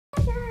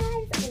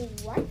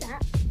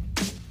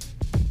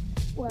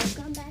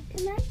Welcome back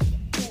to my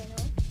channel.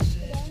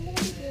 Today I'm going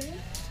to be doing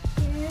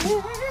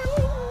gymnastics.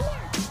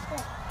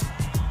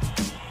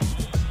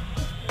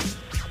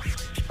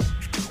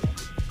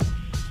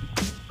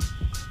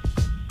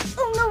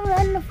 Oh no, we're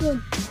on the floor.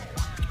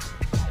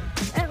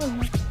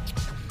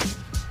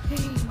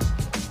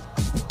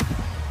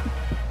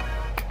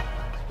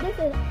 This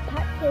is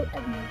part 2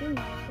 of my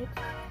gymnastics.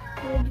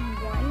 Stage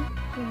 1.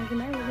 Here's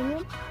my living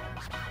room.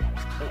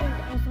 And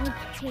also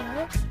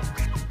chair.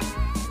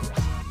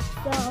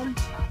 So,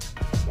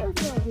 it was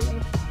a little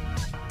weird.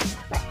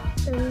 But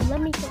let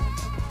me go.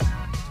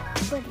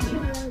 But I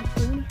didn't really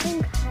do anything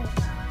because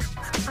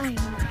I'm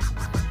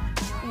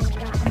and I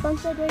got a bunk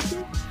bed right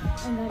here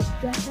and got a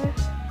dresser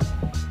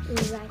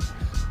right now.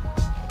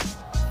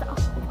 So,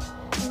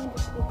 I'm going to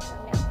sleep for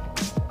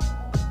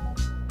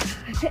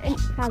now.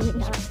 Probably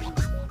not.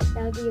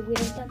 That would be a weird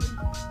something.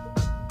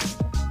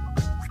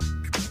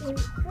 So,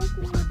 first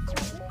we need to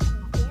start with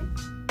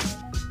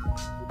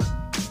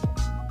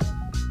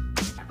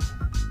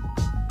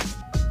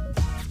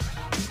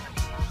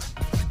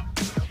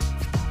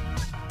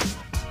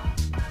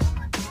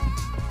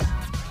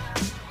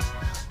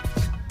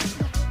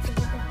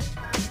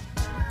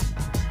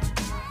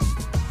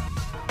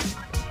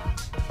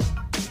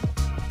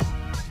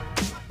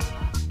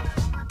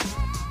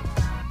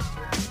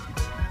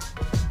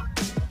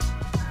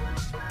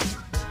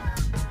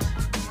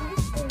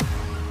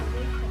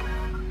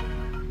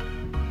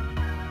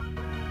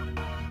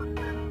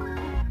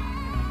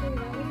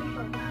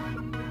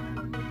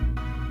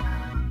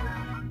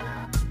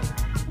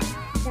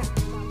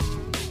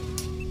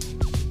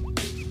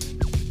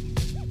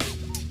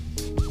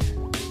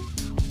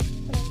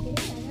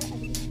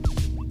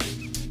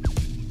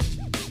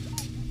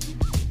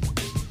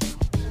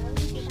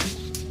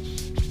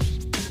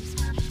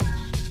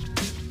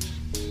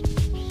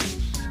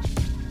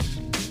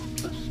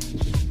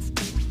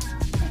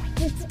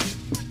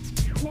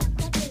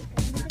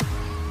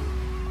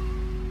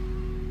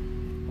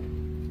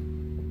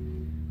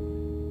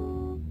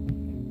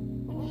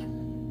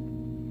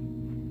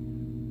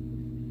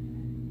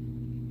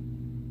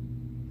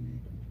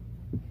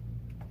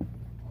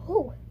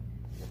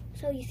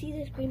So you see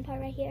this green part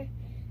right here?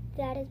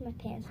 That is my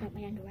pants, not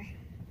my underwear.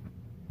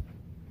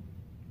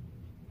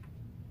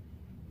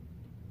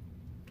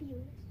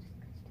 Ew, that's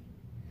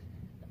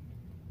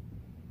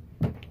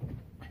disgusting.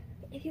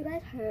 If you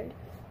guys heard,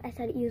 I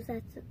said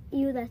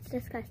ew, that's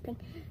disgusting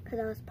because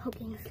I was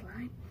poking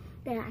slime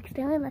that I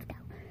accidentally left out.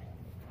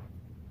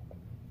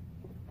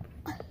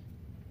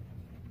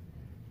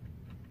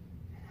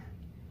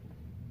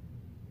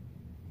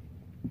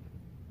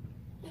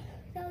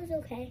 That was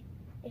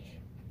okay-ish.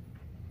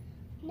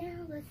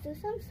 Now let's do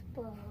some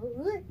sports.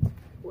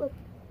 Whoop.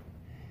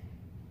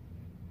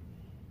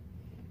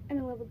 I'm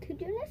a level 2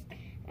 gymnast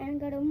and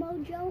got a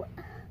Mojo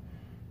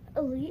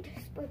Elite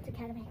Sports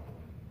Academy.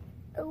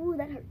 Oh,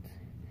 that hurts.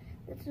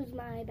 This was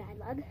my bad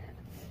luck.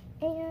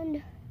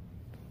 And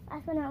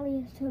last but not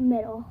least, to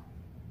middle.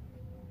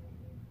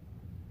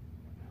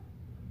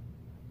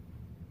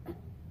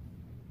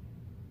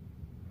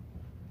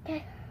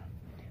 Okay,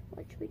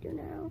 what should we do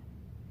now?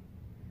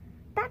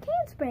 Back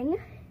handspring.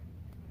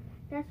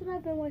 That's what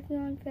I've been working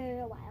on for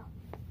a while.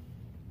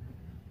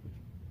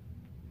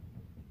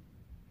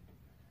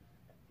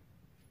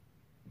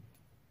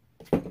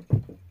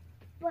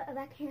 But a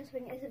back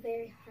handspring is a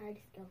very hard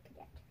skill to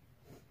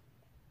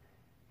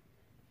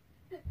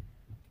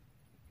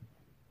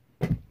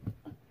get.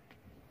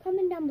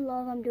 Comment down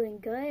below if I'm doing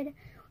good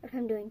or if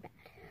I'm doing bad.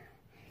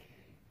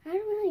 I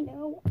don't really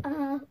know.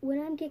 When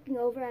I'm kicking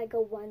over, I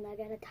go one leg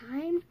at a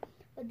time.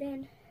 But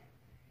then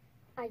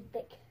I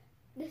think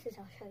this is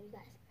how I'll show you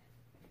guys.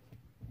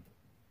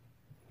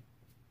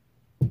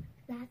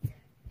 That's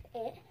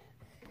it.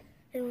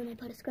 And when I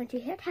put a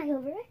scrunchy hair tie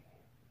over it,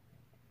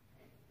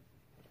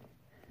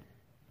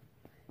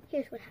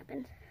 here's what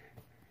happens.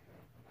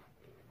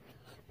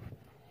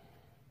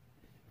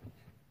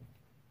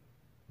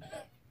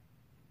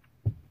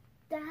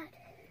 That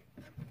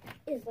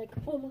is like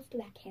almost a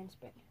back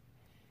handspring.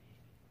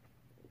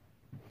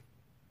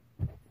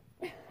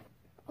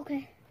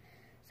 Okay,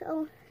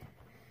 so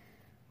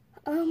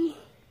I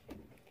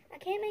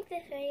can't make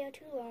this video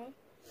too long,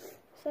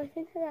 so I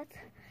think that's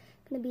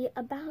gonna be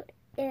about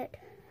it.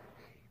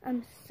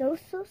 I'm so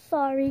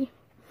sorry,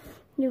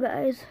 you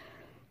guys.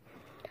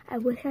 I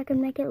wish I could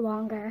make it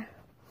longer.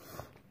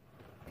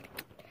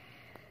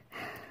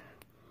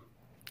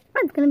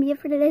 That's gonna be it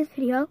for today's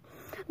video.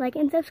 Like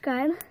and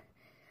subscribe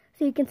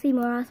so you can see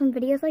more awesome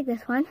videos like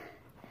this one.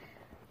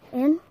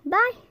 And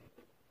bye.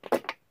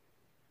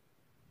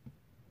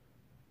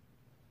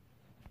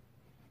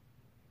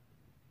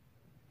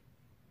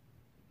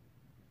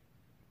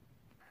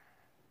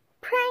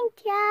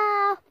 Prank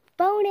ya!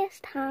 Bonus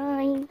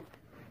time!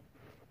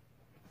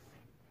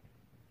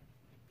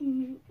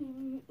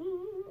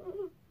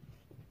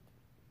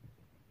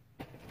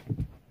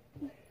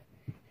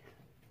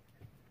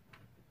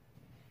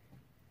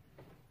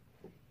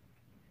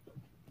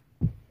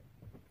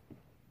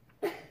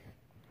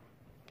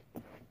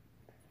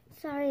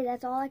 sorry,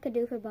 that's all I could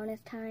do for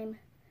bonus time.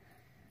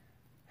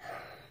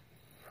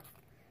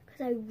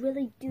 Because I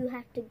really do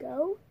have to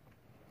go.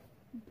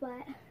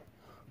 But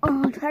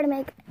I'll try to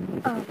make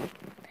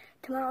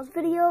tomorrow's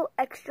video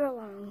extra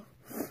long.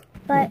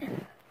 But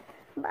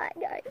bye,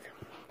 guys.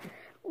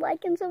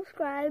 Like and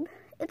subscribe.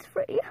 It's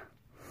free.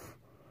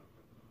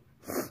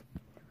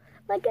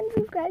 Like and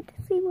subscribe to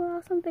see more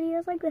awesome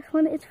videos like this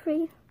one. It's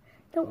free.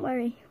 Don't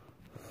worry.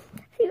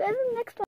 See you guys in the next one.